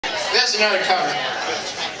That's another cover.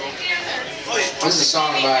 This is a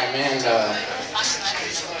song by a man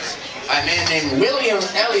named William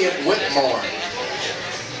Elliott Whitmore.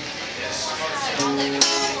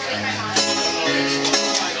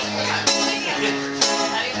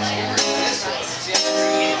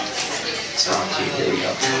 Oh, cute. Here we go.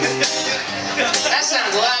 That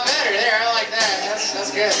sounds a lot better there. I like that. That's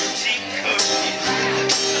good.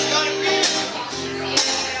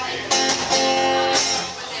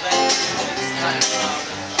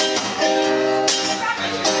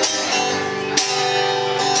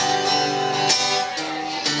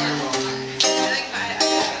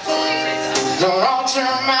 Don't alter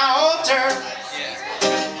my altar.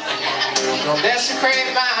 Don't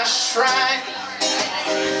desecrate my shrine.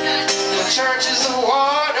 The church is the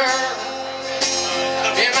water,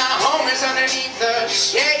 and my home is underneath the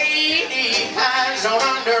shady pines. Don't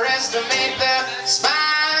underestimate the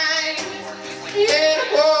spine. Yeah, the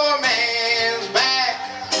poor man's back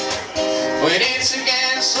when it's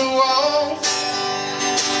against the wall,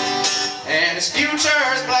 and his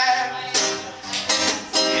future's black.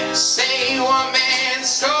 Say one man's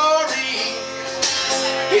story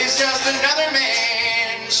is just another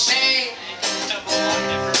man's shame.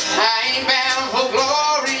 I ain't bound for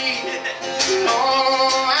glory, no,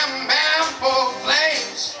 I'm bound for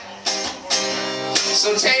flames.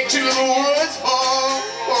 So take to the woods,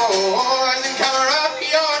 boys, and cover up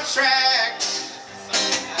your tracks.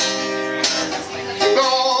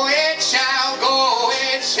 Go ahead, child,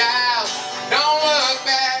 don't look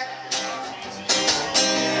back.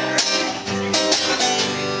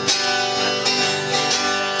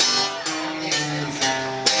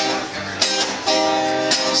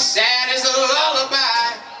 Sad as a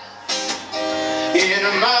lullaby in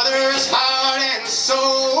a mother's heart and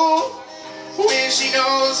soul, when she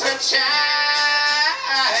knows her child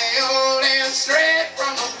is straight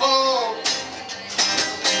from the